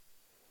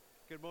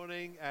Good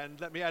morning, and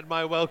let me add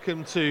my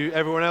welcome to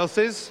everyone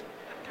else's.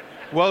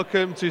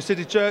 Welcome to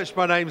City Church.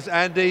 My name's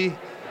Andy.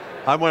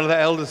 I'm one of the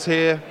elders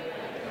here.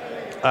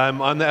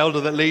 I'm the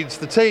elder that leads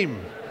the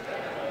team.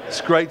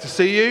 It's great to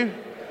see you.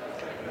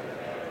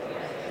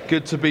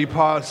 Good to be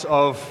part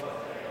of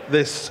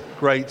this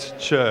great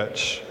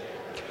church.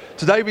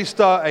 Today we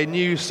start a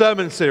new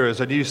sermon series,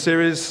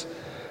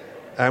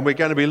 and we're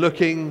going to be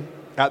looking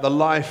at the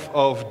life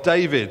of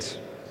David,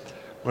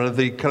 one of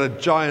the kind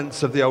of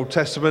giants of the Old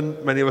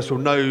Testament. Many of us will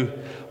know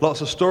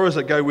lots of stories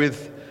that go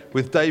with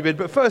David.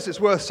 But first, it's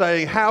worth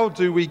saying, how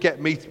do we get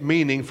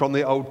meaning from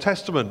the Old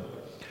Testament?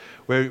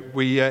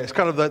 It's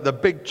kind of the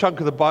big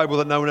chunk of the Bible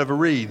that no one ever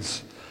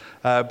reads.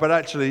 But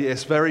actually,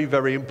 it's very,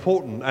 very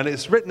important. And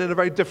it's written in a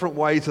very different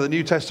way to the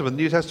New Testament.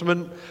 The New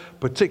Testament,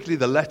 particularly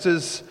the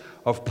letters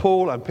of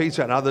Paul and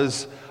Peter and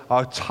others,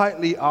 are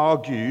tightly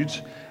argued.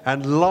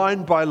 And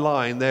line by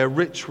line, they're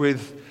rich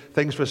with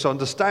things for us to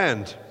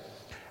understand.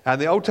 And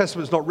the Old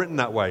Testament's not written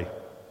that way.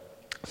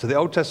 So the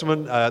Old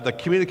Testament, the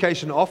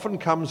communication often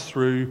comes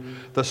through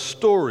the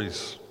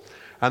stories.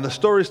 And the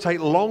stories take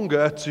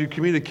longer to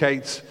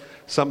communicate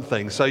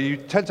something. So you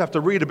tend to have to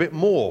read a bit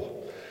more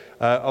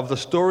of the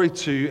story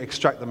to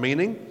extract the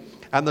meaning.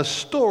 And the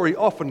story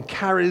often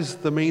carries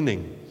the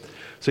meaning.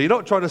 So you're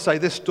not trying to say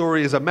this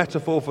story is a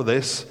metaphor for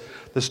this.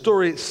 The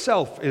story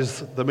itself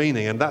is the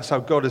meaning. And that's how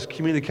God has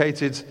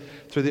communicated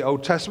through the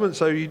Old Testament.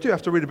 So you do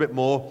have to read a bit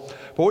more.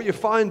 But what you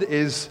find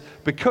is,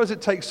 because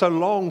it takes so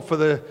long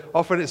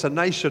often it's a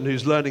nation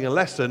who's learning a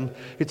lesson,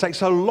 it takes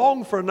so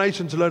long for a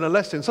nation to learn a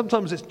lesson.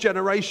 Sometimes it's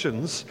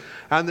generations,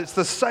 and it's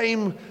the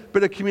same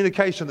bit of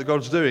communication that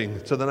God's doing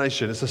to the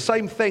nation. It's the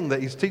same thing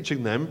that he's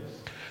teaching them,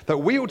 that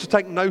we ought to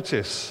take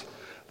notice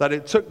that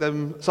it took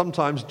them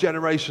sometimes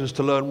generations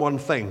to learn one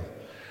thing,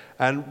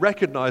 and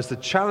recognize the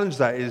challenge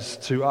that is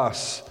to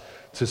us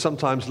to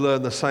sometimes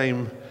learn the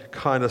same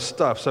kind of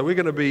stuff. So we're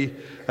going to be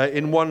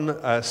in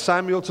 1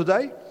 Samuel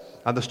today,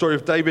 and the story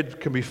of David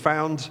can be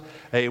found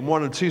in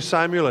 1 and 2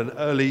 Samuel and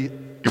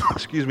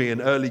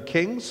early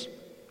Kings,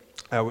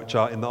 which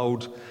are in the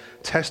Old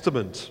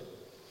Testament.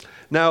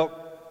 Now,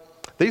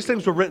 these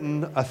things were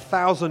written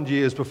 1,000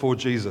 years before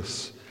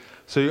Jesus,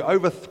 so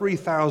over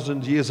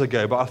 3,000 years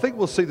ago. But I think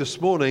we'll see this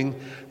morning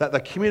that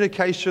the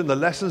communication, the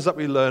lessons that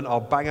we learn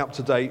are bang up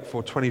to date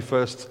for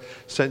 21st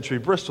century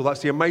Bristol. That's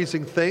the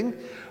amazing thing.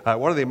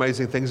 One of the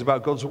amazing things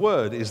about God's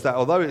Word is that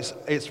although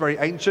it's very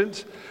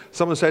ancient,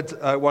 someone said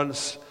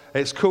once,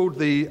 it's called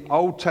the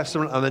Old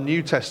Testament and the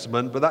New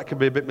Testament, but that can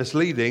be a bit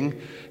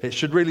misleading. It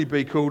should really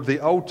be called the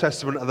Old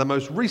Testament and the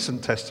most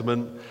recent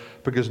Testament,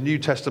 because New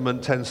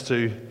Testament tends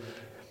to... Do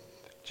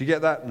you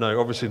get that? No,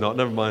 obviously not.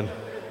 Never mind.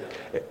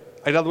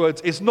 In other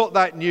words, it's not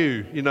that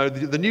new. You know,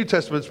 the New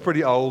Testament's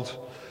pretty old.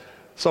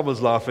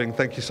 Someone's laughing.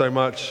 Thank you so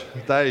much.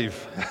 Dave.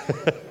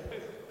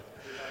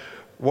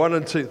 1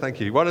 and 2,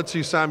 thank you. 1 and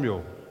 2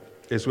 Samuel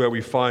is where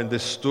we find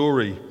this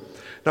story.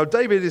 Now,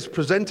 David is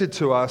presented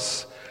to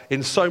us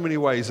in so many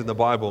ways in the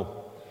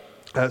Bible.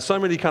 So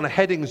many kind of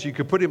headings you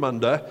could put him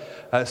under,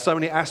 so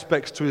many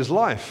aspects to his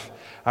life.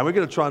 And we're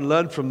going to try and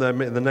learn from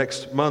them in the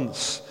next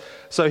months.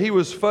 So he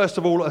was, first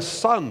of all, a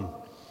son,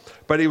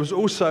 but he was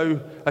also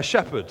a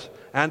shepherd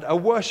and a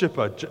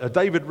worshipper.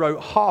 David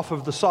wrote half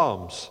of the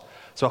Psalms.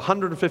 So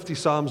 150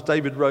 Psalms,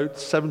 David wrote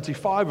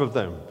 75 of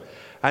them.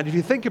 And if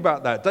you think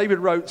about that, David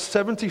wrote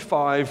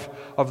 75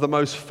 of the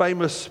most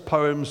famous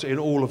poems in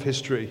all of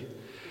history.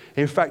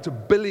 In fact,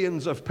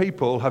 billions of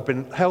people have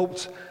been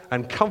helped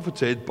and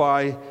comforted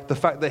by the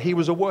fact that he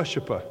was a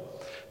worshipper.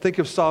 Think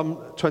of Psalm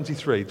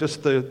 23,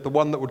 just the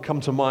one that would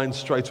come to mind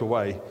straight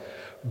away.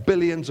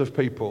 Billions of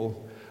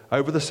people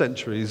over the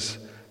centuries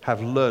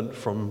have learnt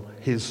from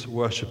his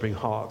worshipping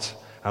heart,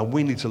 and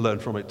we need to learn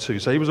from it too.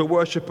 So he was a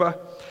worshipper.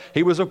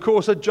 He was, of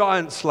course, a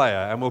giant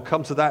slayer, and we'll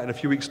come to that in a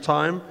few weeks'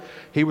 time.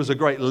 He was a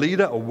great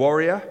leader, a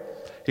warrior.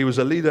 He was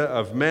a leader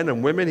of men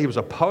and women. He was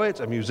a poet,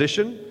 a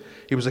musician.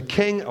 He was a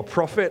king, a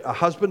prophet, a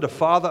husband, a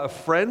father, a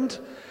friend,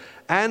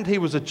 and he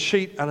was a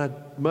cheat and a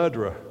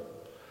murderer.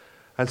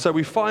 And so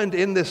we find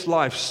in this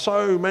life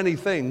so many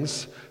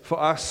things for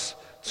us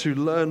to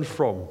learn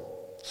from.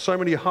 So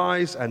many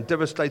highs and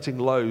devastating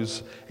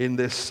lows in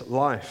this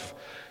life.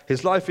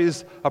 His life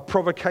is a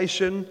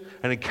provocation,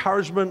 an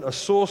encouragement, a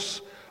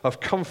source of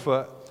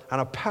comfort, and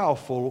a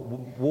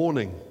powerful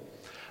warning.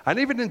 And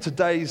even in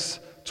today's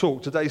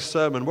talk, today's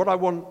sermon, what I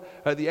want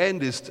at the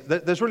end is,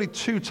 there's really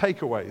two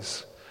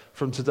takeaways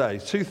from today.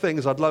 Two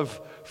things I'd love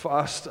for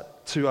us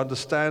to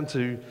understand,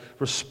 to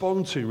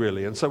respond to,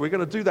 really. And so we're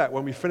going to do that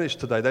when we finish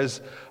today.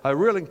 There's a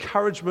real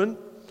encouragement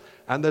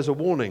and there's a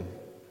warning.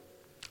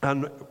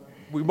 And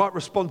we might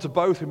respond to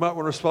both. We might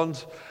want to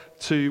respond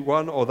to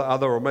one or the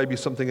other, or maybe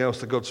something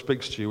else that God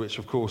speaks to you, which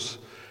of course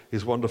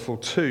is wonderful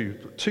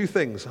too. Two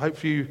things.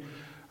 Hopefully,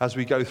 as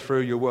we go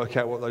through, you'll work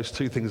out what those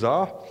two things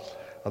are.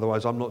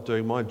 Otherwise, I'm not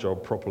doing my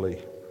job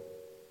properly.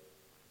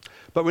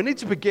 But we need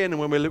to begin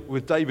when we look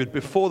with David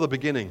before the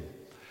beginning.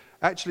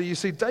 Actually, you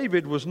see,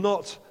 David was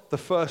not the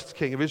first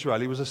king of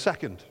Israel. He was the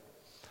second.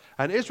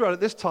 And Israel at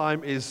this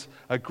time is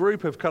a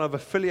group of kind of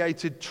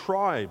affiliated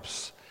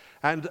tribes.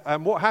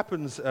 And what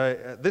happens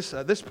at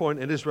this point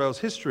in Israel's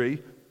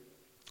history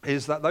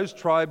is that those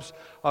tribes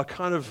are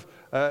kind of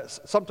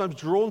sometimes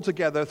drawn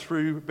together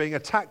through being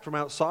attacked from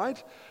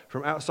outside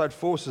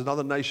forces and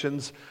other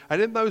nations.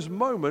 And in those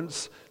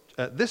moments,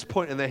 at this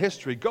point in their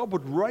history, God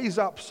would raise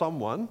up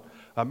someone,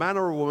 a man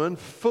or a woman,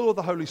 full of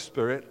the Holy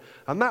Spirit,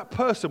 and that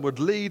person would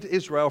lead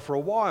Israel for a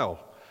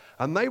while.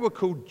 And they were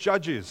called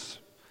judges.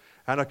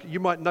 And you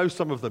might know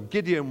some of them.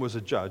 Gideon was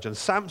a judge, and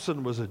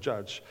Samson was a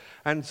judge.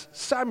 And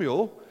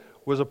Samuel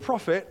was a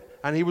prophet,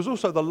 and he was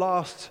also the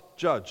last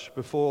judge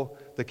before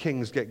the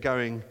kings get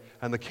going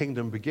and the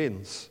kingdom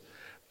begins.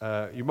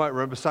 You might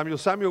remember Samuel.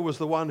 Samuel was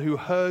the one who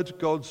heard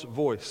God's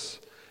voice.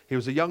 He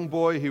was a young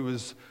boy. He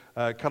was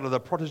kind of the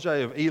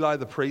protege of Eli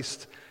the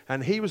priest,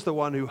 and he was the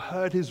one who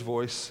heard his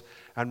voice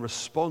and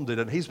responded.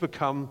 And he's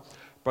become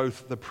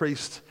both the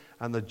priest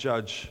and the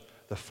judge,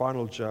 the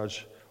final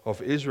judge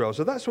of Israel.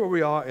 So that's where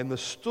we are in the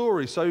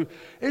story. So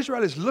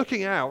Israel is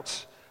looking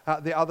out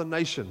at the other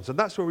nations, and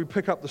that's where we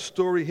pick up the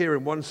story here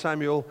in 1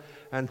 Samuel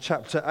and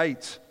chapter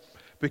 8,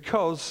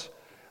 because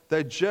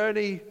their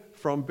journey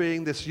from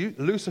being this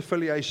loose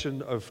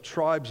affiliation of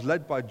tribes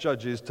led by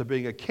judges to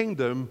being a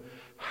kingdom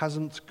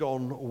hasn't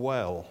gone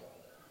well.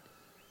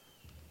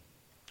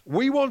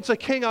 "We want a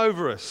king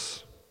over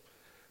us,"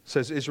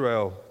 says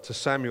Israel to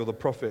Samuel the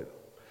prophet.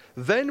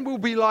 "Then we'll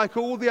be like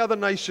all the other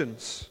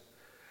nations,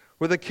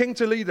 with a king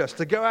to lead us,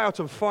 to go out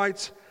and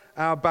fight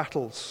our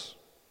battles."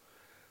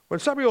 When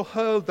Samuel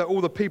heard that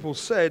all the people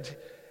said,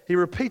 he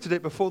repeated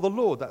it before the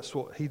Lord. That's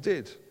what he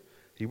did.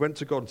 He went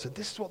to God and said,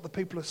 "This is what the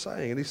people are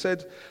saying." And he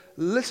said,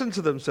 "Listen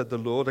to them," said the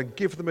Lord, "and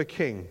give them a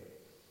king."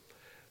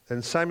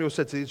 Then Samuel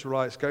said to the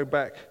Israelites, "Go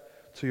back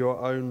to your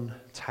own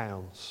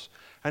towns."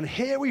 And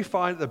here we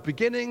find at the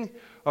beginning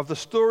of the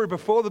story,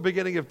 before the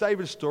beginning of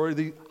David's story,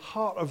 the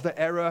heart of the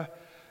error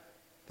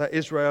that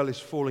Israel is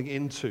falling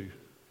into.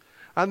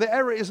 And the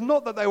error is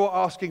not that they were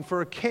asking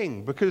for a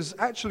king, because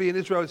actually in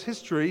Israel's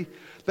history,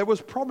 there was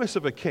promise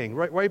of a king.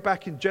 Right, way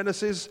back in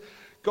Genesis,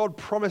 God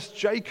promised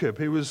Jacob,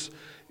 who was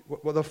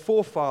the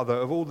forefather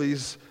of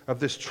of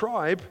this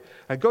tribe,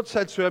 and God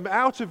said to him,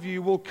 "Out of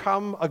you will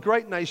come a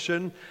great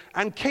nation,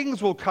 and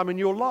kings will come in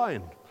your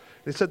line."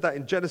 He said that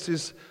in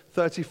Genesis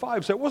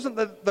 35. So it wasn't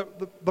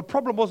the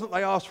problem wasn't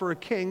they asked for a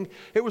king,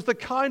 it was the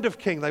kind of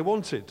king they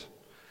wanted.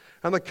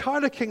 And the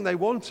kind of king they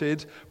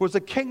wanted was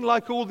a king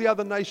like all the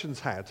other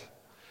nations had.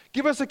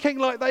 Give us a king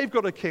like they've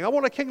got a king. I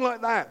want a king like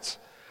that.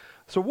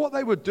 So what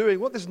they were doing,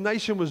 what this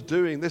nation was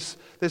doing, this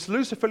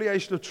loose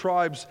affiliation of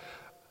tribes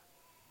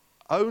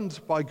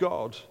owned by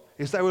God,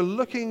 is they were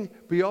looking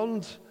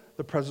beyond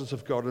the presence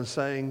of God and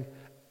saying,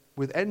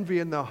 with envy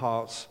in their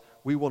hearts,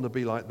 we want to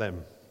be like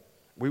them.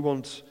 We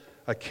want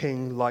a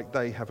king like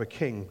they have a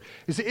king.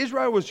 You see,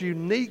 Israel was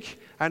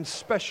unique and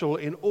special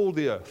in all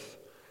the earth.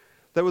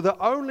 They were the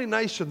only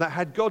nation that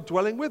had God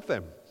dwelling with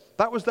them.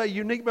 That was their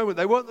unique moment.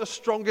 They weren't the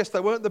strongest, they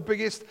weren't the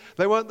biggest,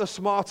 they weren't the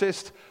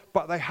smartest,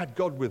 but they had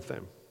God with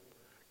them.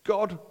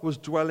 God was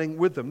dwelling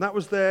with them. That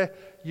was their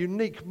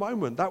unique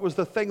moment. That was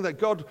the thing that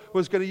God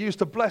was going to use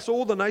to bless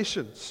all the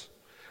nations.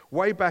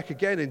 Way back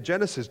again in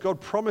Genesis,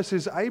 God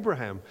promises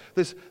Abraham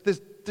this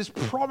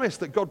promise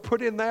that God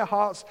put in their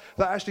hearts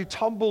that actually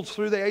tumbled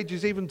through the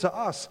ages even to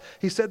us.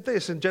 He said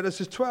this in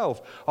Genesis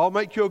 12, "I'll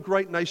make you a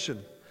great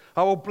nation.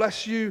 I will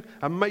bless you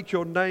and make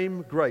your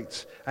name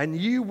great, and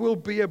you will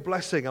be a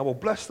blessing. I will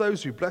bless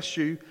those who bless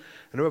you,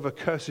 and whoever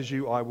curses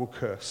you, I will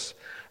curse.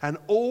 And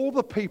all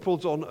the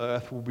peoples on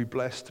earth will be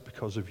blessed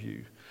because of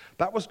you."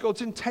 That was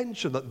God's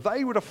intention, that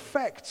they would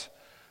affect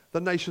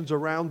the nations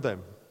around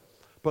them.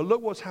 But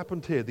look what's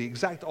happened here. The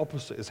exact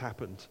opposite has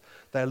happened.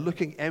 They're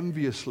looking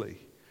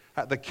enviously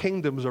at the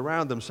kingdoms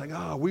around them, saying,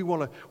 we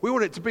want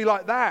it to be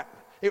like that.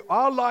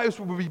 Our lives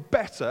would be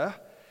better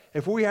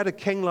if we had a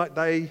king like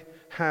they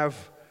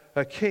have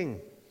a king.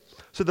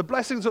 So the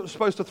blessings that were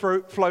supposed to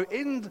flow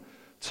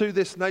into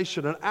this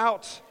nation and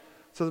out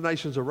to the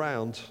nations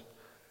around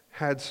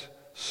had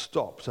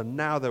stopped. And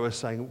now they were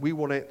saying, we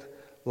want it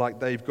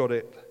like they've got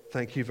it.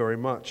 Thank you very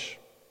much.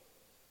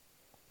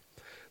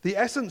 The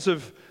essence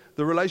of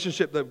the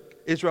relationship that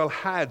Israel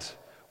had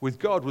with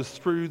God was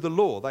through the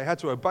law. They had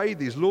to obey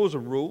these laws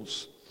and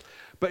rules,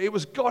 but it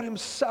was God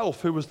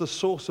himself who was the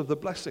source of the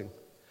blessing.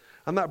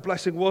 And that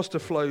blessing was to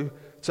flow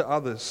to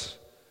others.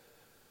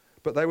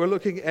 But they were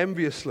looking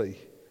enviously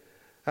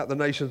at the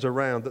nations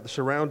around that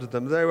surrounded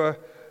them. They were,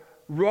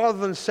 rather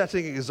than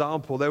setting an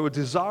example, they were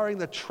desiring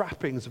the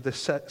trappings of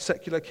this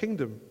secular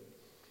kingdom.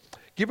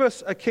 Give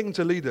us a king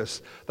to lead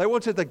us. They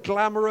wanted the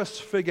glamorous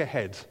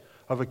figurehead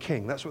of a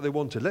king. That's what they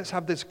wanted. Let's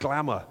have this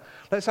glamour.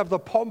 Let's have the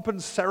pomp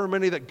and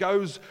ceremony that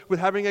goes with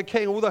having a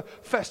king, all the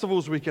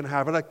festivals we can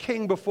have, and a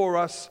king before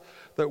us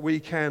that we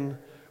can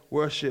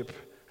worship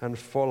and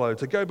follow,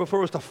 to go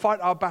before us, to fight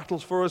our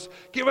battles for us.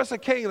 Give us a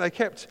king. They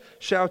kept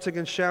shouting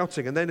and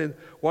shouting. And then in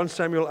 1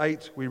 Samuel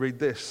 8, we read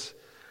this.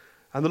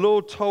 And the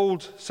Lord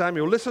told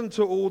Samuel, listen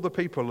to all the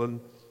people,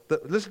 and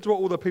listen to what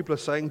all the people are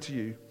saying to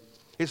you.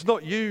 It's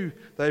not you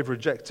they've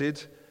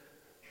rejected,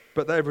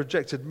 but they've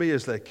rejected me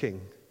as their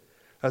king.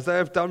 as they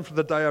have done from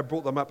the day I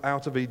brought them up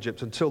out of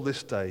Egypt until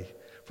this day,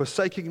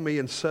 forsaking me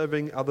and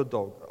serving other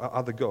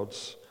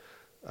gods.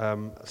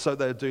 So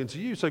they're doing to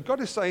you. So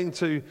God is saying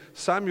to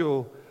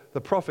Samuel,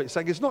 the prophet,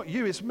 saying, it's not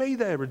you, it's me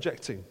they're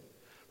rejecting.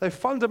 They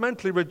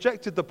fundamentally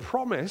rejected the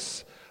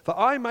promise that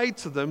I made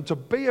to them to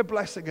be a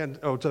blessing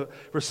or to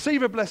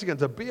receive a blessing and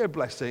to be a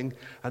blessing,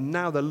 and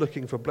now they're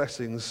looking for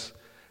blessings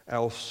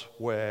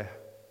elsewhere.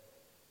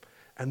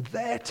 And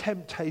their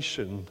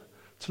temptation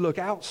to look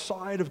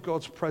outside of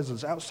God's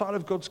presence, outside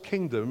of God's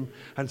kingdom,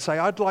 and say,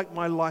 I'd like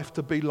my life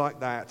to be like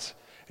that,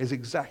 is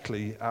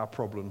exactly our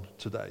problem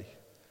today.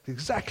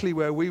 Exactly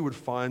where we would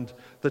find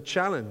the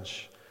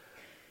challenge.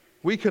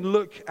 We can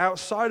look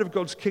outside of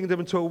God's kingdom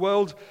into a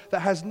world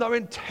that has no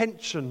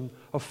intention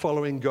of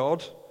following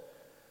God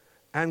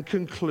and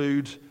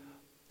conclude,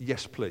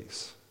 yes,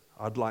 please,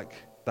 I'd like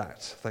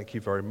that. Thank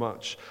you very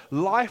much.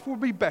 Life would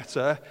be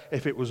better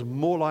if it was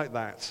more like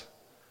that.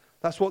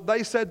 That's what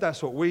they said.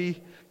 That's what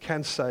we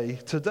can say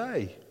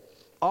today.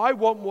 I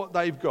want what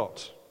they've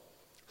got,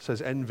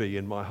 says envy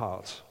in my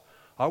heart.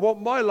 I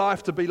want my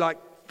life to be like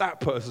that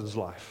person's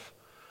life.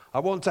 I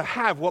want to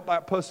have what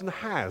that person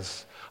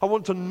has. I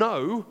want to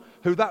know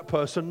who that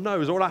person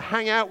knows. I want to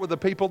hang out with the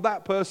people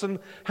that person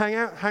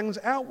hangs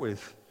out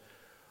with.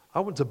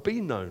 I want to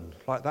be known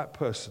like that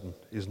person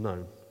is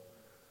known.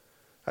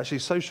 Actually,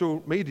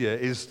 social media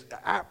is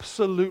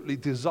absolutely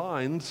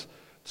designed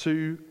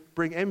to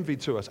bring envy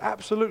to us.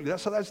 Absolutely.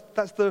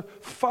 That's the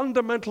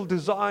fundamental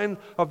design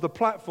of the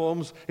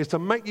platforms, is to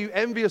make you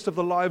envious of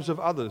the lives of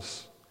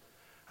others.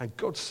 And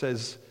God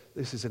says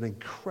this is an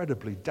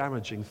incredibly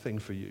damaging thing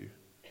for you.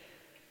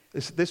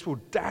 This will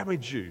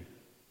damage you.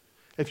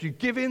 If you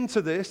give in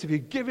to this, if you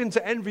give in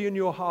to envy in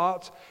your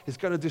heart, it's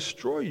going to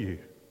destroy you.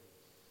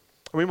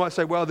 And we might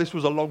say, well, this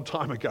was a long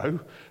time ago.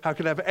 How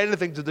can it have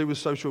anything to do with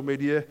social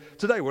media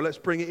today? Well, let's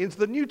bring it into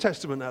the New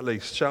Testament at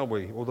least, shall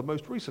we? Or the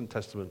most recent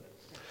Testament.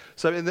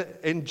 So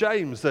in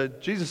James,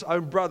 Jesus'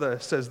 own brother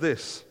says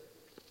this: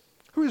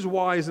 who is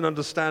wise and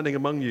understanding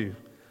among you?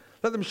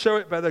 Let them show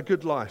it by their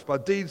good life, by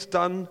deeds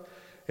done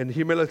in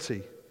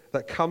humility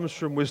that comes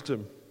from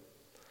wisdom.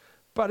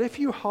 But if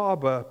you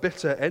harbor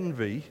bitter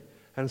envy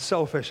and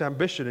selfish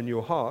ambition in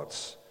your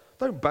hearts,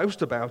 don't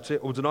boast about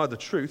it or deny the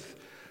truth.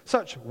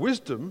 Such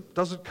wisdom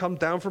doesn't come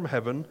down from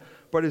heaven,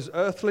 but is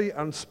earthly,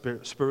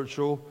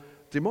 unspiritual,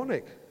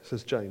 demonic,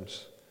 says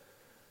James.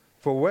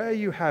 For where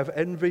you have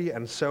envy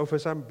and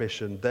selfish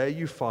ambition, there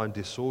you find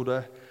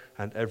disorder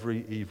and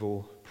every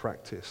evil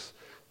practice.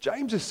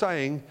 James is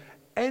saying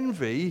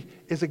envy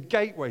is a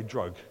gateway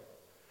drug.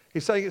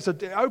 He's saying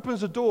it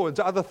opens the door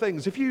into other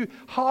things. If you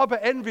harbor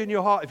envy in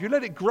your heart, if you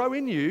let it grow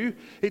in you,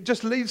 it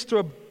just leads to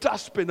a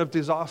dustbin of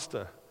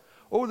disaster.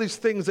 All these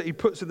things that he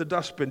puts in the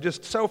dustbin,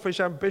 just selfish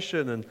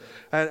ambition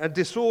and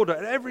disorder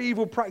and every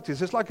evil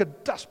practice, it's like a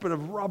dustbin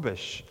of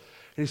rubbish.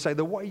 And he's saying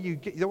the way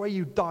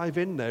you dive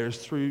in there is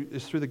through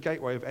the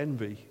gateway of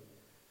envy.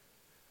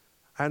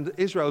 And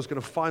Israel's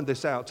going to find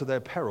this out to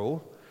their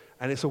peril,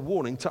 and it's a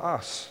warning to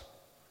us.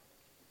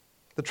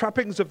 The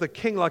trappings of the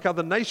king, like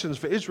other nations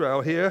for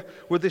Israel here,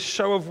 were this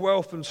show of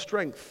wealth and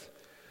strength.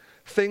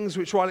 Things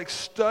which, while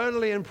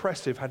externally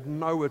impressive, had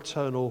no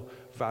eternal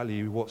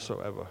value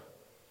whatsoever.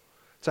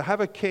 To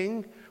have a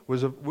king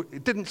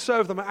it didn't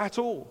serve them at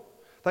all.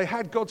 They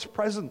had God's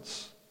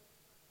presence.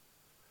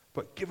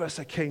 But give us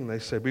a king, they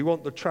said. We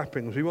want the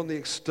trappings. We want the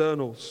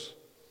externals.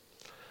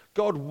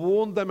 God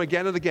warned them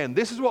again and again.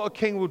 This is what a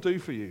king will do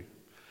for you.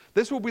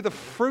 This will be the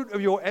fruit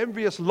of your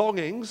envious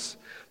longings.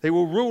 They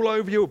will rule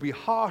over you. It will be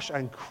harsh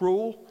and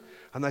cruel.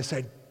 And they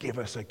said, give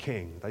us a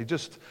king.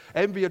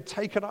 Envy had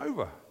taken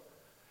over.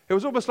 It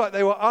was almost like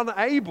they were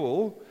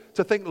unable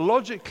to think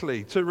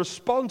logically, to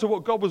respond to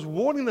what God was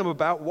warning them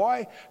about.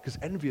 Why? Because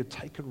envy had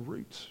taken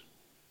root.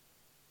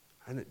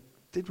 And it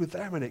did with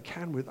them, and it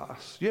can with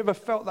us. You ever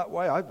felt that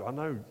way? I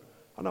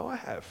know I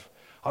have.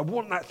 I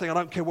want that thing. I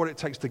don't care what it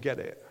takes to get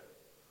it.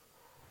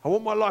 I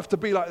want my life to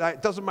be like that.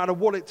 It doesn't matter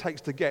what it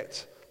takes to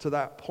get to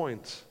that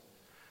point.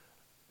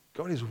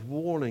 God is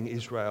warning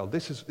Israel.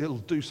 It'll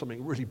do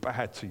something really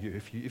bad to you.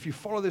 If you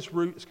follow this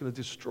route, it's going to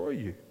destroy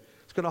you.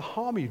 It's going to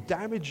harm you,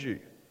 damage you.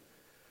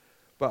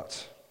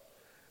 But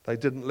they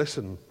didn't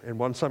listen. In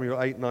 1 Samuel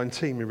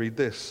 8:19, we read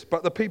this.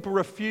 But the people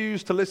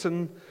refused to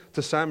listen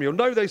to Samuel.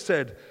 No, they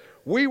said,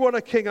 we want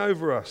a king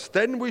over us.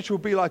 Then we shall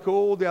be like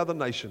all the other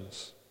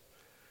nations,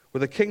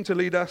 with a king to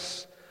lead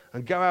us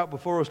and go out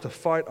before us to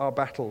fight our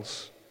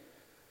battles.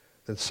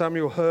 Then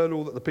Samuel heard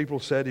all that the people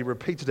said. He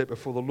repeated it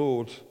before the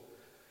Lord.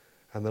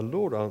 And the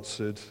Lord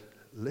answered,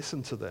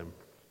 listen to them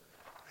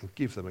and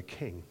give them a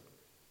king.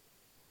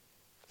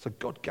 So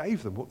God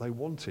gave them what they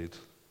wanted,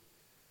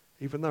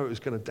 even though it was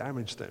going to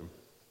damage them.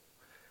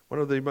 One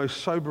of the most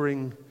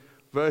sobering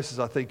verses,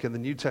 I think, in the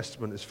New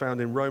Testament is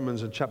found in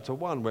Romans in chapter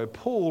 1, where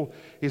Paul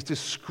is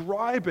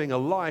describing a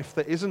life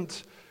that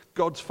isn't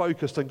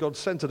God-focused and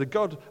God-centered,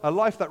 a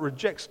life that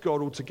rejects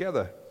God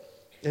altogether.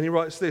 And he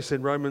writes this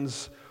in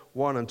Romans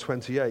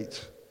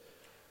 1:28.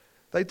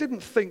 They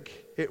didn't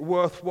think it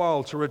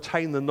worthwhile to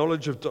retain the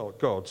knowledge of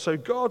God, so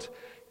God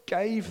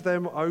gave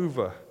them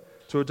over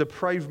to a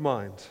depraved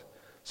mind,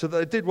 so that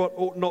they did what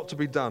ought not to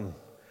be done.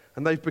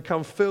 And they've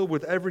become filled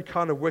with every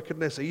kind of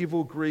wickedness,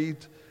 evil, greed,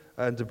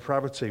 and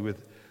depravity.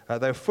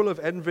 They're full of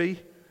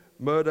envy,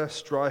 murder,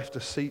 strife,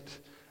 deceit,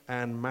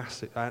 and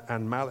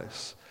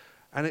malice.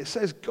 And it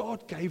says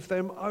God gave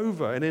them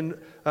over. And in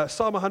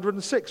Psalm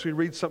 106, we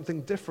read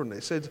something different.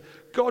 It says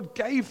God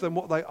gave them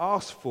what they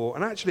asked for.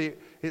 And actually,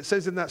 it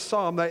says in that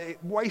psalm that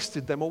it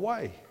wasted them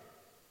away.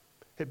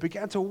 It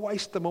began to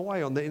waste them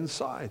away on the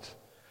inside.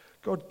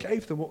 God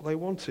gave them what they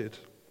wanted.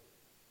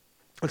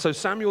 And so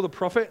Samuel the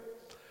prophet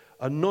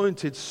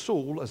anointed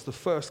Saul as the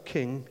first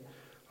king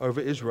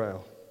over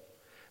Israel.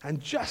 And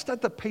just as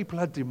the people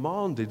had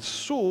demanded,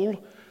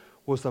 Saul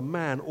was the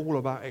man all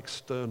about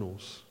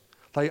externals.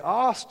 They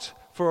asked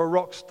for a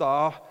rock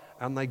star,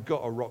 and they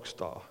got a rock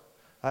star.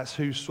 That's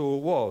who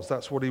Saul was.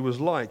 That's what he was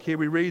like. Here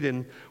we read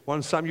in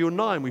 1 Samuel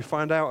 9, we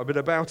find out a bit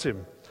about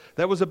him.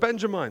 There was a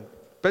Benjamite,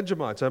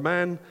 a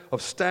man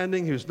of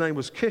standing whose name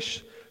was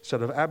Kish,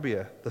 son of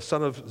Abiah, the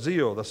son of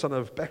Zeor, the son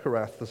of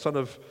Bechorath, the son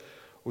of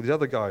all the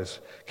other guys.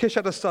 Kish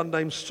had a son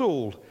named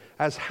Saul,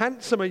 as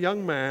handsome a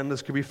young man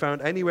as could be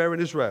found anywhere in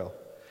Israel.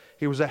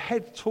 He was a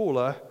head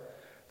taller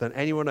than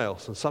anyone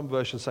else, and some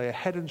versions say a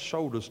head and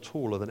shoulders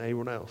taller than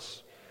anyone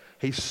else.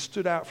 He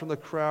stood out from the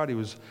crowd.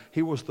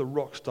 He was the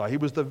rock star. He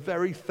was the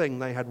very thing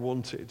they had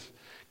wanted.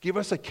 Give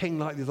us a king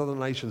like these other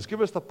nations.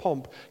 Give us the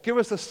pomp. Give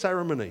us the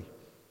ceremony.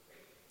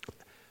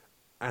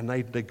 And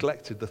they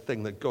neglected the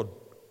thing that God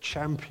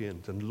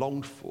championed and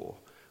longed for,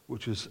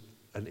 which was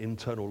an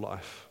internal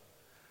life.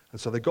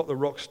 And so they got the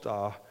rock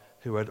star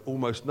who had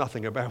almost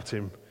nothing about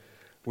him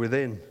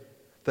within.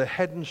 The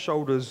head and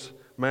shoulders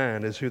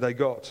man is who they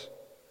got.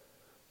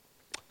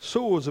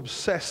 Saul was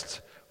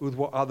obsessed with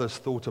what others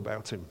thought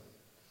about him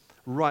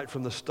right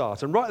from the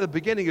start. And right at the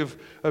beginning of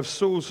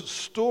Saul's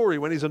story,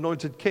 when he's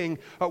anointed king,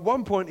 at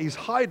one point he's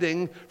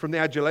hiding from the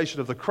adulation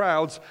of the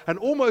crowds, and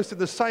almost in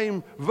the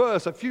same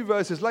verse, a few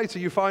verses later,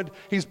 you find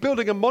he's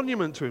building a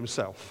monument to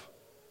himself.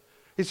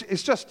 It's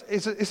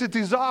a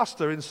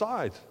disaster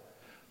inside.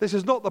 This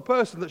is not the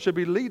person that should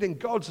be leading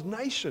God's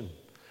nation.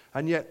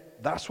 And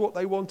yet, that's what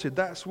they wanted.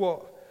 That's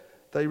what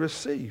they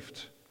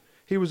received.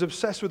 He was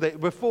obsessed with it.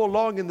 Before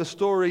long in the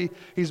story,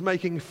 he's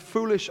making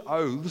foolish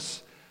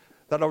oaths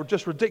that are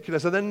just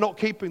ridiculous and then not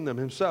keeping them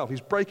himself.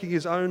 He's breaking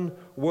his own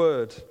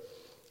word.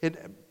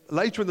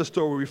 Later in the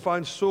story, we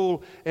find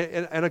Saul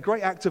in a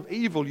great act of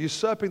evil,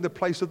 usurping the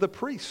place of the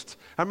priest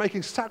and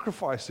making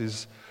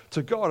sacrifices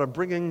to God and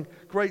bringing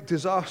great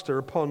disaster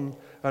upon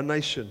a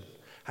nation.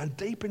 And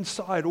deep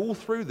inside, all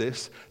through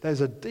this,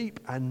 there's a deep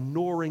and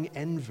gnawing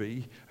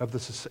envy of the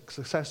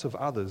success of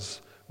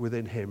others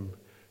within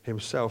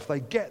himself. They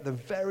get the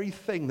very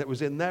thing that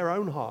was in their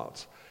own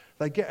heart.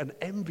 They get an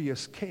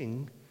envious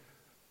king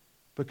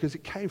because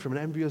it came from an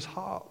envious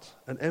heart,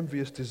 an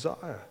envious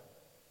desire.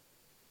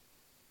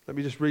 Let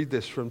me just read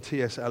this from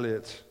T.S.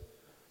 Eliot.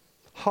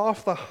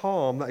 Half the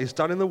harm that is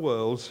done in the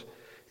world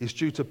is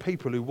due to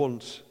people who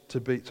want to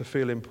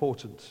feel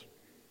important.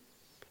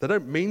 They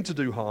don't mean to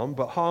do harm,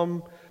 but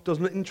harm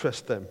doesn't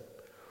interest them,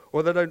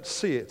 or they don't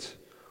see it,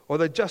 or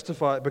they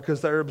justify it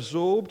because they're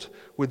absorbed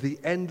with the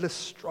endless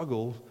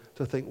struggle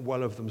to think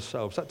well of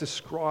themselves. That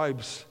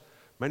describes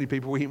many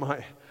people we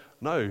might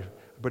know,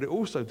 but it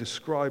also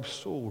describes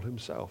Saul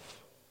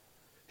himself.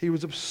 He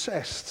was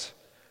obsessed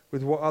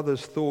with what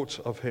others thought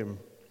of him.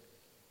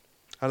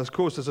 And of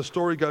course, as the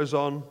story goes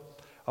on,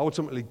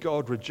 ultimately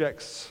God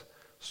rejects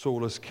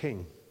Saul as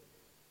king,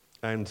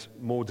 and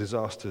more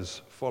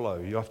disasters follow.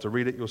 You have to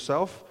read it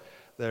yourself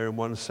there in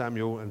 1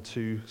 Samuel and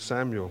 2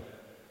 Samuel.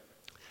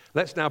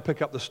 Let's now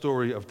pick up the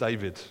story of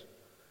David.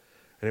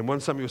 And in 1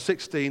 Samuel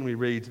 16, we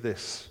read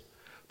this.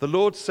 The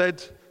Lord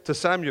said to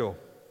Samuel,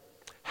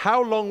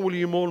 "How long will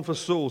you mourn for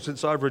Saul,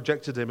 since I've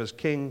rejected him as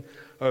king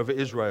over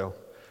Israel?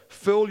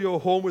 Fill your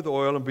horn with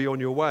oil and be on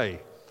your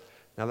way."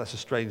 Now that's a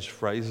strange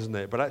phrase, isn't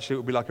it? But actually it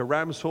would be like a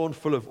ram's horn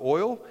full of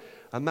oil,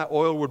 and that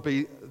oil would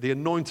be the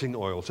anointing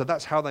oil. So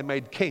that's how they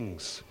made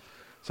kings.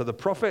 So the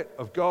prophet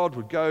of God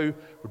would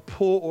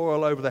pour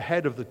oil over the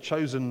head of the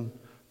chosen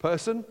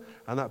person,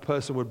 and that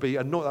person would be,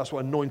 that's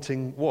what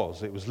anointing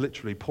was. It was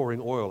literally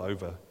pouring oil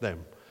over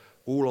them,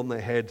 all on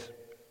their head.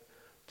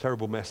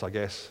 Terrible mess, I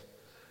guess.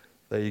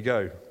 There you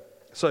go.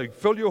 So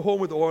fill your horn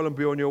with oil and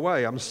be on your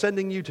way. I'm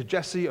sending you to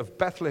Jesse of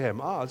Bethlehem.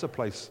 There's a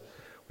place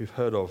we've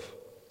heard of.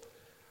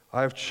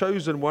 I have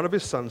chosen one of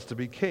his sons to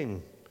be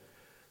king.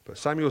 But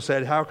Samuel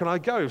said, "How can I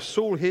go? If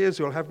Saul hears,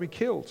 he'll have me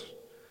killed."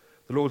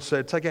 The Lord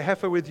said, "Take a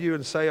heifer with you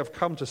and say, I've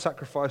come to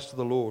sacrifice to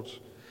the Lord.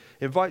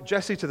 Invite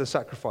Jesse to the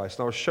sacrifice,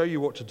 and I'll show you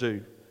what to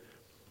do.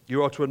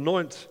 You are to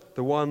anoint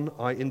the one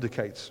I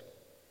indicate."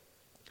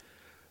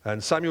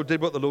 And Samuel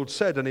did what the Lord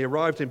said, and he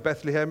arrived in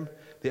Bethlehem.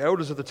 The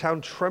elders of the town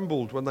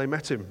trembled when they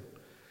met him.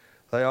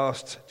 They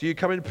asked, "Do you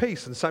come in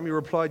peace?" And Samuel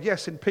replied,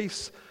 "Yes, in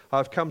peace I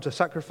have come to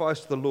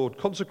sacrifice to the Lord.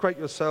 Consecrate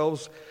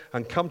yourselves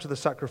and come to the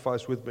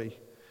sacrifice with me."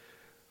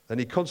 Then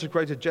he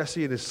consecrated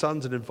Jesse and his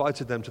sons and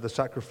invited them to the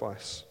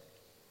sacrifice.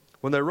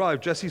 When they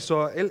arrived,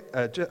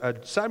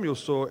 Samuel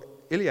saw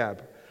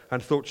Eliab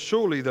and thought,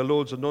 "Surely the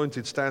Lord's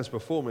anointed stands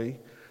before me."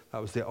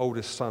 That was the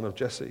oldest son of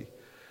Jesse.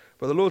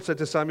 But the Lord said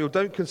to Samuel,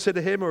 don't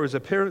consider him or his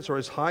appearance or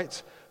his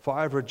height, for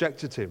I have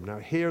rejected him. Now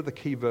here are the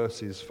key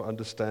verses for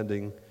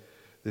understanding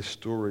this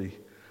story.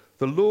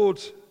 The Lord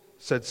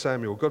said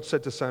Samuel, God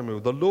said to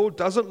Samuel, the Lord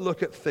doesn't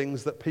look at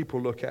things that people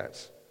look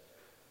at.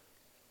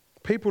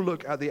 People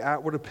look at the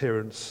outward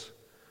appearance,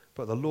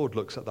 but the Lord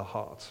looks at the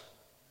heart.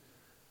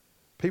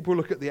 People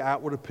look at the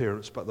outward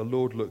appearance, but the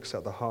Lord looks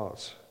at the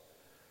heart.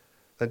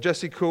 Then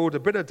Jesse called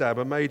Abinadab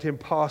and made him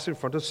pass in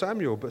front of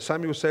Samuel. But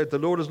Samuel said, the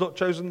Lord has not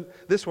chosen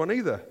this one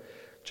either.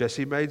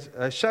 Jesse made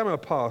Shammah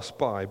pass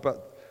by,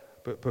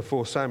 but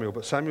before Samuel.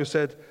 But Samuel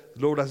said,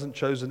 the Lord hasn't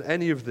chosen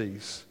any of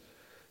these.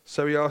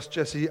 So he asked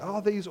Jesse,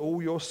 are these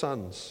all your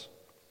sons?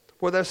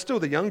 Well, they're still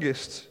the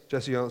youngest,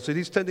 Jesse answered.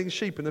 He's tending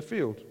sheep in the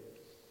field.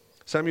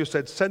 Samuel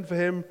said, send for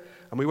him,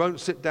 and we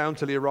won't sit down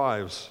till he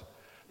arrives.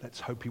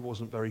 Let's hope he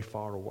wasn't very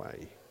far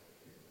away.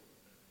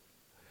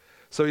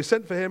 So he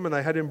sent for him, and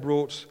they had him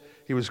brought.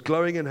 He was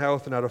glowing in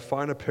health and had a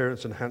fine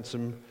appearance and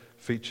handsome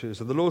features.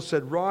 And the Lord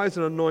said, rise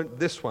and anoint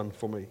this one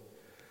for me.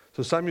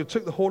 So Samuel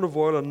took the horn of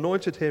oil and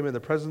anointed him in the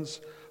presence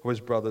of his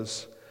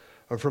brothers.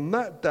 And from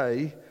that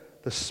day,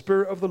 the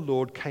Spirit of the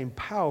Lord came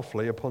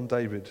powerfully upon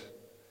David.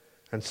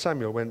 And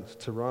Samuel went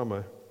to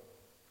Ramah.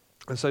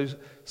 And so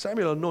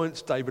Samuel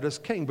anoints David as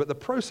king, but the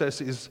process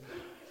is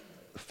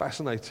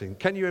fascinating.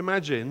 Can you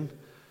imagine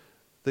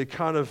the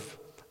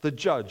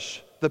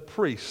judge, the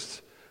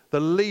priest, the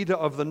leader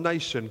of the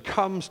nation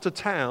comes to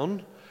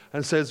town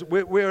and says,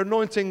 we're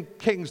anointing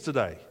kings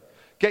today.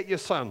 Get your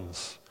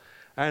sons.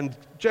 And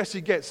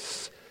Jesse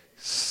gets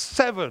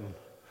 7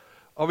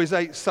 of his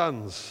 8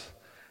 sons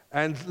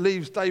and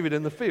leaves David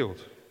in the field.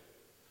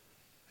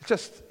 It's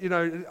just, I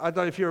don't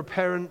know if you're a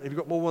parent, if you've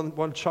got more than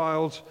one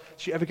child,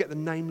 do you ever get the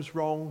names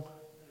wrong? Do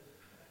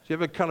you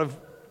ever kind of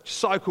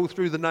cycle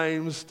through the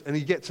names and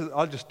you get to,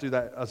 I just do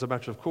that as a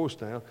matter of course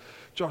now.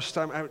 Josh,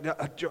 Sam,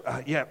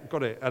 yeah,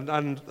 got it.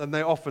 And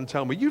they often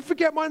tell me, you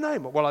forget my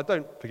name. Well, I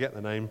don't forget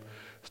the name.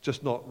 It's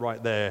just not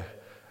right there.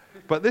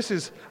 But this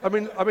is, I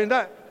mean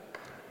that,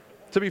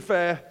 to be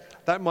fair,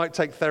 that might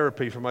take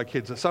therapy for my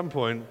kids at some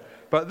point.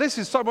 But this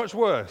is so much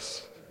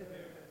worse.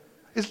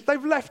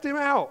 They've left him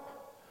out.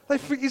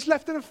 He's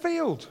left in a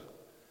field.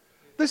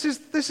 This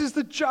is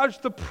the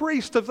judge, the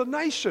priest of the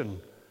nation.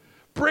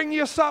 Bring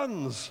your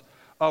sons.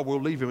 Oh,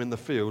 we'll leave him in the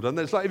field. And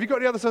it's like, have you got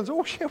any other sons?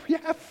 Oh, yeah, we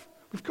have.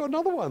 We've got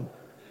another one.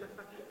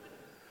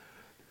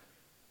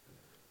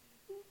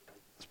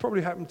 It's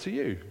probably happened to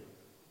you,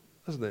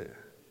 hasn't it?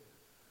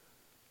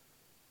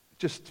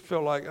 Just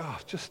feel like,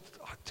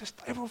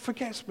 everyone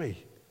forgets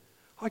me.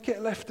 I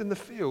get left in the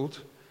field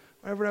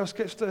where everyone else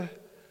gets to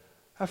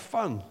have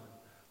fun.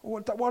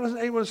 Why doesn't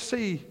anyone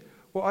see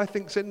what I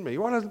think's in me?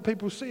 Why doesn't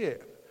people see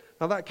it?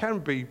 Now that can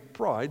be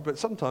pride, but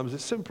sometimes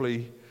it's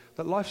simply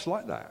that life's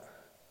like that.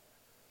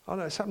 I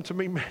know it's happened to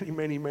me many,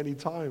 many, many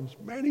times.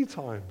 Many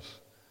times.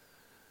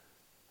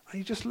 And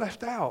you're just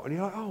left out, and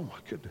you're like, oh my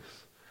goodness.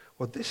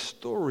 Well, this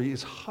story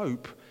is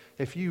hope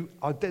if you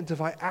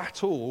identify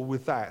at all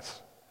with that.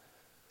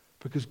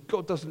 Because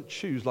God doesn't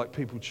choose like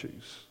people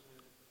choose.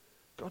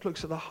 God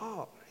looks at the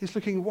heart. He's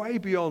looking way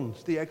beyond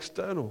the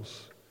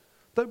externals.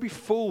 Don't be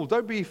fooled.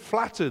 Don't be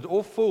flattered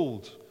or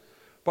fooled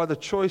by the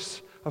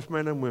choice of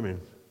men and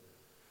women.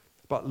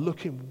 But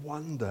look in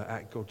wonder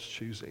at God's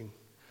choosing.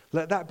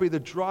 Let that be the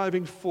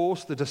driving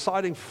force, the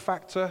deciding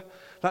factor.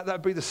 Let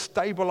that be the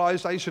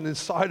stabilization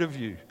inside of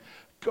you.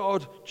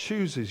 God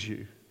chooses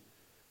you.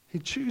 He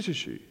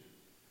chooses you.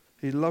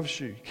 He loves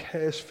you,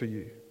 cares for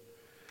you.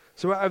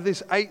 So out of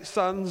these 8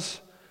 sons,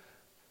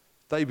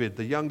 David,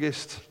 the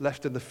youngest,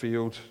 left in the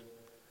field.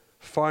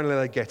 Finally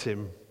they get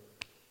him.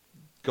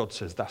 God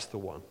says, that's the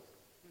one.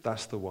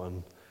 That's the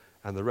one.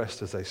 And the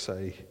rest, as they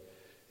say,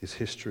 is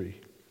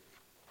history.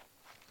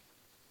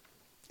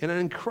 In an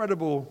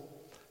incredible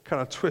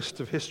kind of twist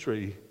of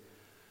history,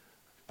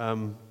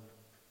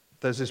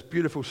 there's this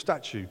beautiful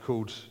statue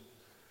called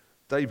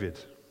David,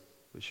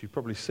 which you've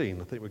probably seen.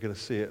 I think we're going to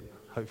see it,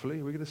 hopefully.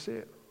 We're going to see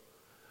it.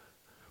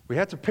 We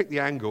had to pick the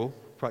angle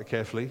quite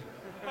carefully.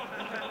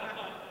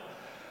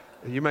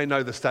 You may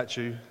know the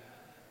statue.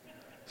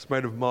 It's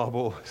made of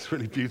marble. It's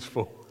really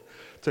beautiful.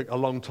 It took a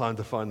long time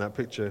to find that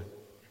picture.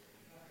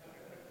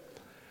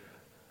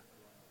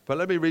 But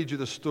let me read you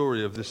the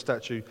story of this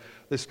statue.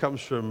 This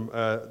comes from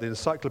the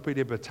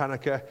Encyclopedia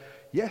Britannica.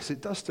 Yes,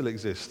 it does still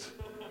exist.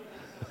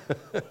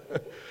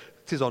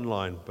 It is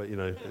online, but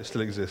it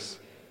still exists.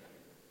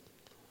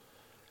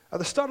 At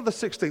the start of the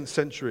 16th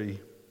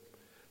century,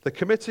 the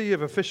committee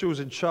of officials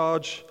in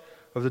charge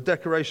of the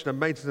decoration and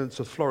maintenance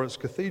of Florence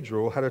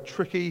Cathedral had a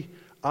tricky,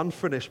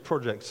 unfinished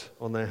project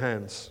on their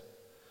hands.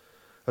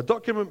 A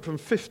document from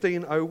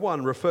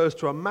 1501 refers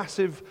to a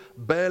massive,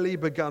 barely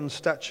begun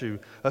statue,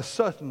 a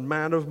certain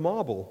man of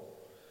marble,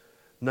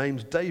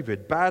 named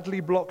David, badly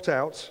blocked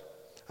out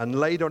and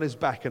laid on his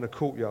back in a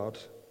courtyard.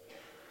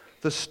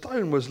 The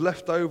stone was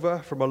left over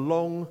from a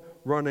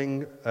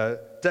long-running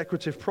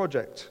decorative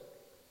project.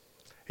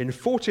 In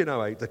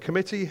 1408, the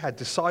committee had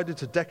decided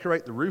to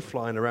decorate the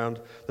roofline around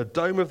the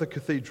dome of the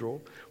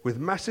cathedral with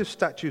massive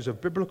statues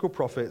of biblical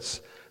prophets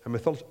and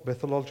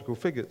mythological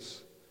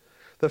figures.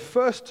 The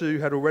first two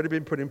had already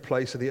been put in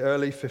place in the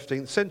early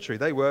 15th century.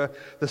 They were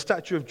the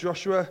statue of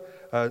Joshua,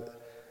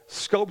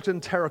 sculpted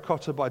in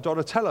terracotta by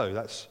Donatello.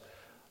 That's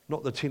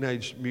not the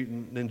Teenage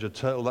Mutant Ninja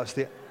Turtle, that's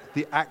the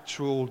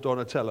actual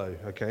Donatello,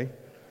 okay?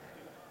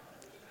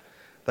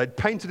 They'd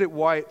painted it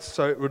white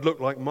so it would look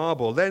like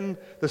marble. Then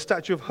the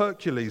statue of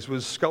Hercules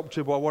was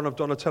sculptured by one of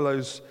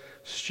Donatello's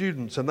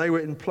students, and they were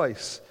in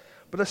place.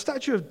 But a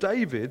statue of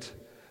David,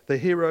 the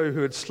hero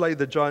who had slayed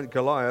the giant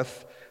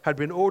Goliath, had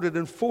been ordered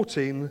in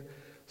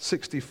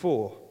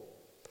 1464.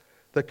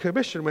 The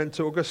commission went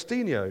to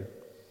Agostinho,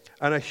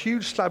 and a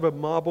huge slab of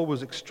marble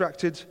was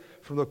extracted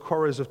from the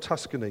quarries of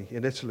Tuscany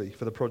in Italy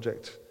for the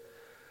project.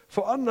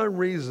 For unknown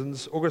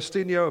reasons,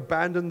 Agostinho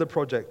abandoned the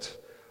project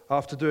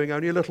after doing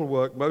only a little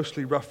work,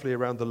 mostly roughly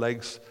around the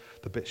legs,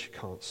 the bits you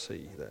can't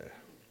see there.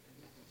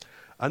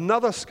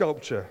 Another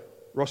sculptor,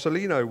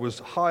 Rossellino, was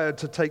hired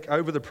to take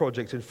over the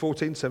project in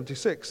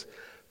 1476,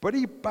 but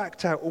he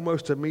backed out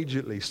almost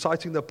immediately,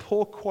 citing the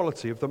poor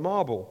quality of the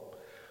marble.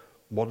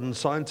 Modern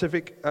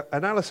scientific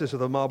analysis of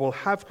the marble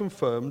have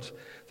confirmed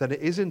that it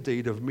is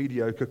indeed of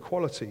mediocre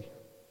quality.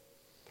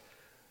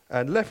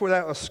 And left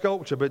without a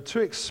sculpture, but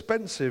too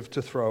expensive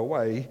to throw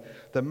away,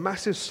 the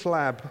massive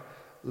slab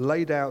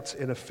laid out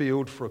in a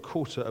field for a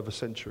quarter of a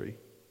century.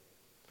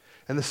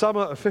 In the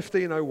summer of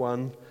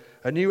 1501,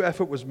 a new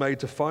effort was made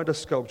to find a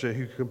sculptor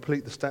who could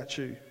complete the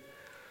statue.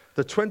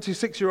 The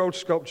 26-year-old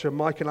sculptor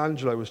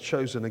Michelangelo was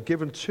chosen and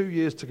given 2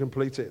 years to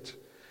complete it.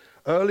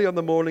 Early on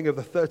the morning of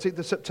the 13th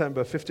of September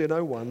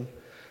 1501,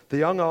 the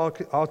young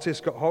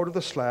artist got hold of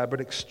the slab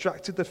and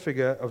extracted the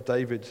figure of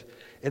David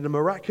in a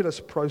miraculous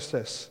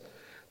process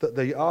that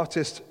the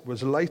artist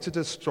was later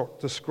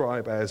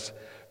described as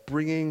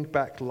bringing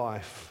back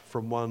life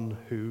from one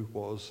who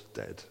was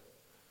dead.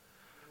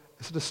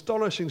 It's an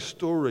astonishing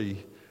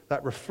story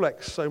that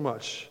reflects so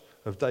much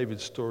of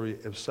David's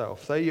story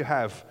himself. There you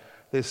have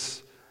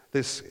this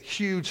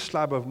huge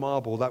slab of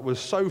marble that was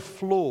so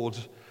flawed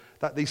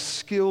that these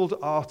skilled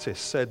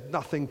artists said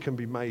nothing can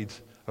be made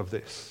of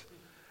this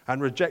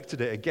and rejected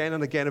it again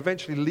and again,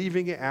 eventually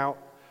leaving it out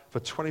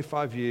for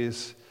 25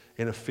 years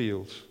in a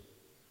field.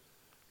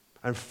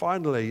 And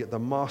finally, the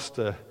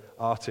master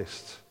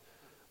artist,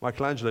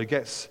 Michelangelo,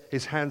 gets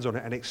his hands on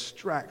it and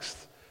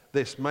extracts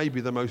this,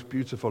 maybe the most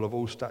beautiful of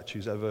all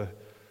statues ever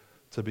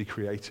to be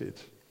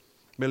created.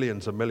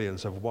 Millions and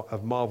millions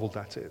have marveled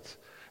at it.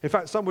 In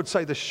fact, some would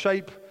say the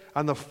shape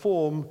and the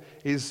form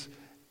is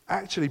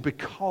actually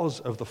because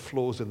of the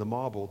flaws in the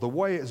marble. The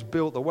way it's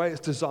built, the way it's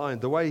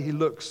designed, the way he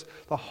looks,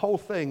 the whole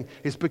thing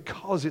is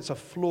because it's a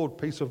flawed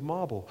piece of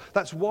marble.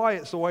 That's why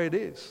it's the way it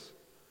is.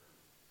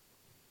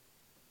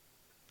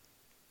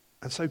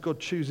 And so God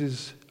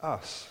chooses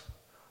us,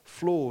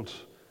 flawed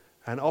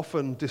and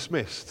often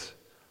dismissed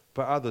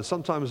by others,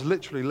 sometimes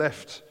literally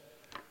left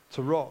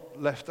to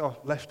rot, left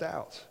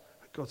out.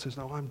 God says,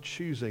 no, I'm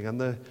choosing.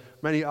 And the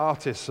many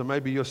artists, and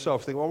maybe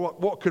yourself, think, well,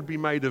 what could be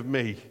made of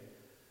me?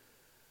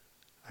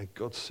 And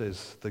God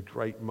says, the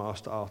great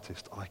master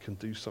artist, I can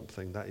do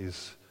something that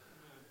is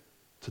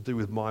to do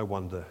with my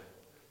wonder,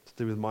 to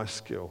do with my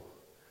skill,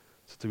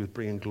 to do with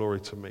bringing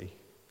glory to me.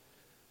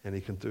 And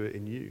he can do it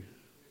in you.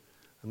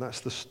 And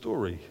that's the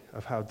story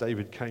of how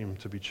David came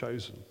to be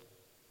chosen.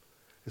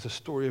 It's a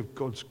story of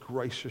God's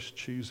gracious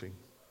choosing.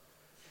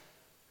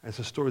 And it's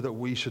a story that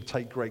we should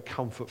take great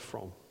comfort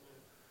from,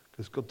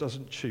 because God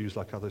doesn't choose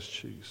like others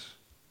choose.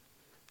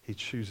 He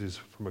chooses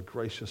from a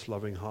gracious,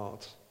 loving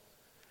heart.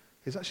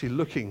 He's actually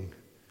looking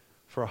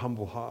for a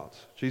humble heart.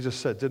 Jesus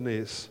said, didn't he,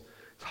 it's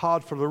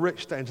hard for the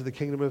rich to enter the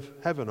kingdom of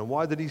heaven. And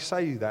why did he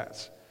say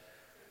that?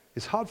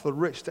 It's hard for the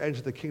rich to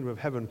enter the kingdom of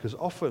heaven because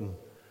often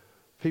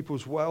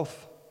people's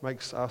wealth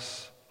makes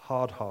us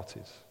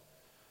hard-hearted.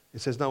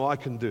 It says, no, I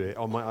can do it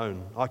on my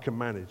own. I can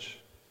manage.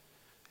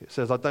 It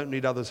says, I don't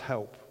need others'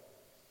 help.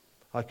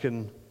 I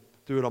can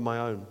do it on my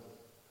own.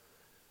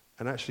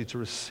 And actually to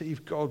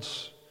receive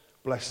God's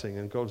blessing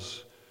and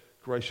God's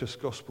gracious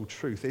gospel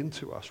truth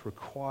into us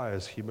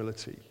requires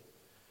humility.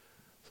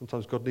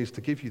 Sometimes God needs to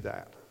give you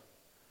that.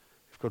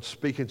 If God's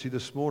speaking to you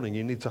this morning,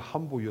 you need to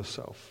humble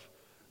yourself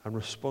and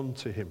respond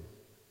to him.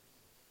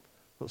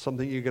 Not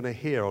something you're going to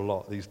hear a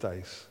lot these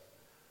days.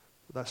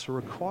 That's a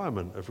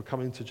requirement of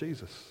coming to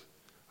Jesus,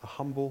 a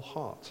humble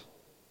heart.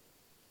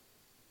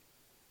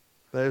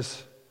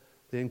 There's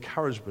the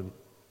encouragement.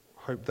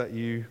 Hope that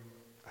you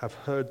have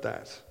heard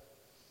that.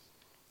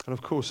 And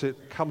of course,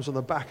 it comes on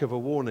the back of a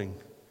warning.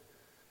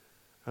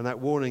 And that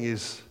warning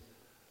is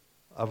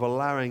of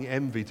allowing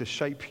envy to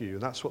shape you.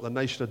 And that's what the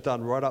nation had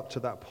done right up to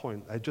that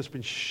point. They'd just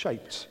been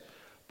shaped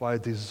by a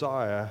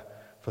desire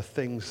for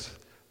things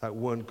that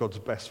weren't God's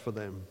best for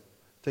them,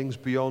 things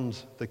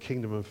beyond the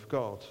kingdom of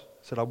God.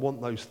 Said, I want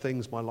those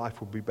things, my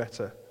life will be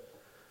better.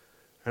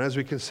 And as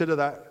we consider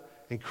that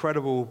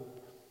incredible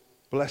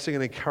blessing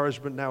and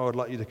encouragement now, I'd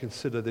like you to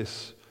consider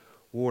this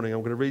warning.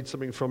 I'm going to read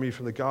something from you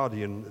from The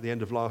Guardian at the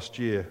end of last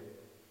year.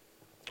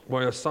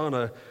 Moya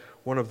Sana,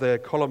 one of their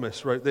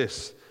columnists, wrote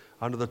this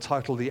under the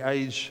title, "The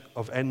Age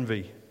of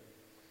Envy."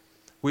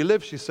 We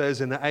live, she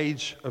says, in the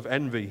age of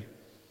envy.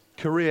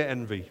 Career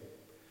envy,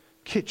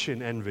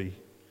 kitchen envy,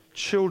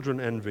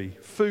 children envy,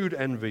 food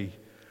envy,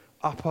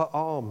 upper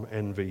arm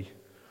envy,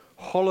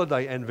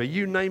 holiday envy.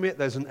 You name it,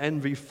 there's an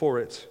envy for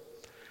it.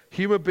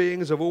 Human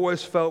beings have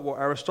always felt what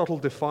Aristotle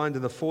defined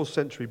in the 4th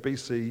century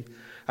BC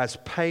as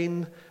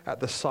pain at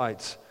the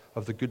sight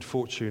of the good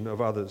fortune of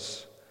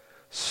others,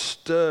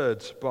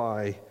 stirred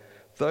by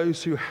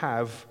those who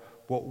have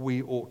what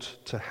we ought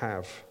to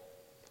have.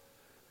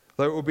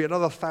 Though it will be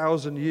another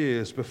 1,000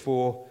 years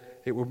before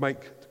it will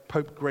make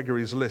Pope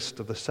Gregory's list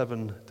of the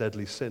 7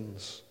 deadly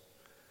sins.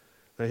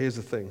 Now here's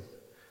the thing.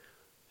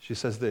 She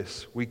says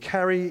this: we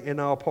carry in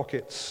our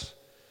pockets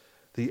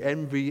the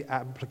envy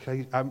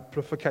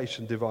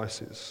amplification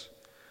devices.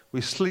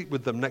 We sleep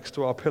with them next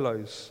to our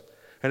pillows,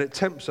 and it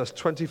tempts us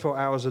 24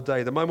 hours a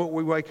day. The moment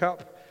we wake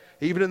up,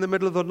 even in the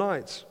middle of the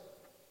night.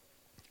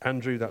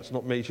 Andrew, that's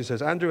not me, she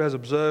says, Andrew has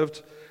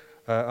observed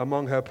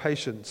among her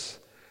patients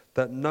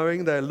that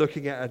knowing they're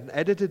looking at an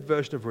edited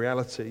version of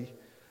reality,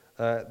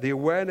 the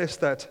awareness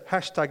that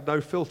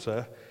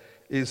 #NoFilter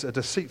is a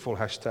deceitful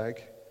hashtag,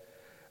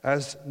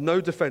 as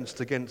no defense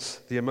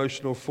against the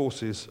emotional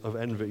forces of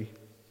envy.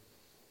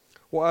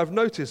 What I've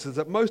noticed is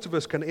that most of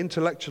us can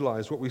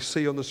intellectualize what we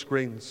see on the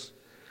screens.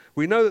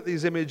 We know that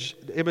these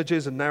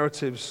images and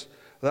narratives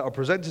that are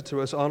presented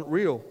to us aren't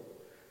real.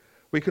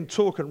 We can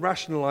talk and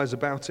rationalize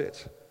about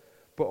it,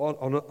 but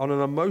on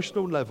an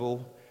emotional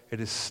level, it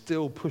is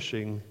still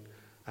pushing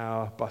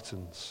our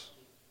buttons.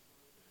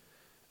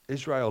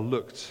 Israel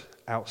looked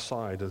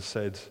outside and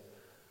said,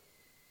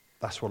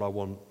 that's what I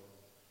want.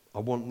 I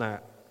want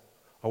that.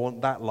 I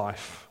want that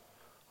life.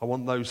 I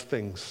want those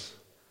things.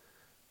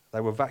 They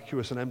were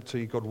vacuous and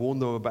empty. God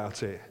warned them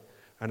about it,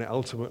 and it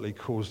ultimately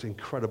caused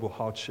incredible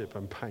hardship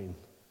and pain.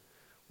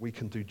 We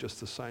can do just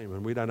the same,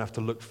 and we don't have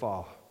to look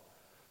far,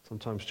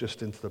 sometimes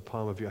just into the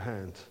palm of your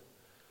hand.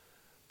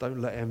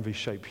 Don't let envy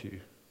shape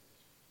you.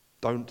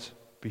 Don't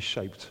be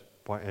shaped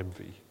by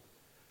envy.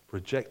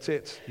 Reject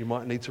it. You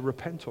might need to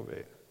repent of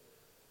it.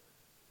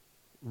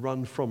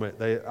 Run from it.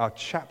 There are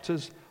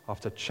chapters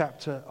after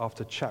chapter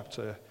after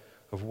chapter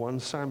of 1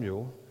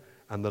 Samuel,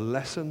 and the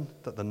lesson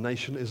that the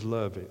nation is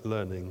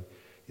learning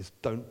is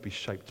don't be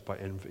shaped by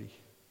envy.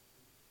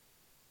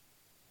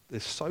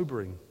 It's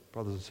sobering,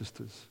 brothers and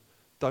sisters.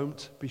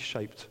 Don't be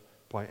shaped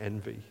by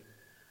envy.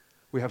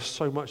 We have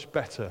so much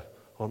better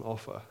on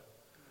offer.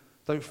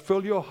 Don't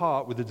fill your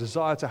heart with the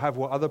desire to have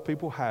what other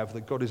people have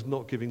that God is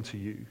not giving to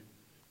you.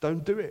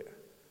 Don't do it.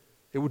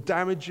 It will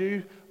damage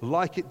you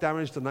like it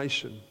damaged the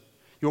nation.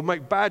 You'll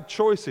make bad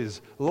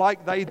choices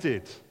like they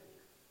did.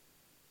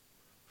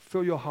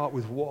 Fill your heart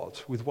with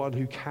what? With one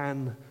who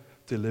can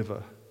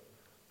deliver.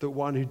 The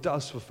one who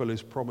does fulfill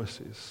his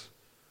promises.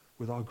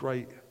 With our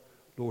great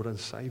Lord and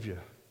Savior.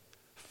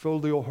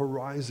 Fill your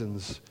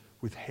horizons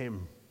with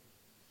him.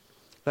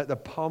 Let the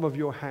palm of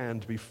your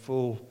hand be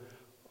full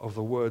of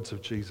the words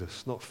of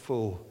Jesus, not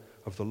full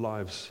of the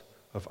lives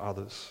of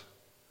others.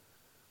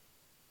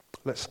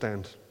 Let's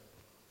stand.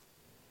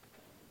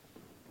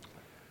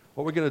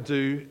 What we're going to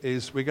do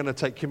is we're going to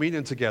take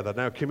communion together.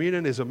 Now,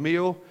 communion is a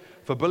meal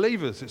for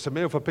believers. It's a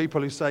meal for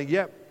people who say,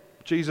 yep,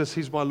 Jesus,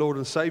 he's my Lord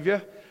and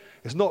Savior.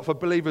 It's not for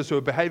believers who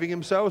are behaving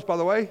themselves, by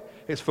the way.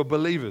 It's for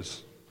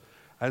believers.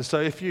 And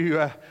so if you,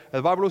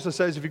 the Bible also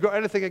says, if you've got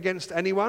anything against anyone,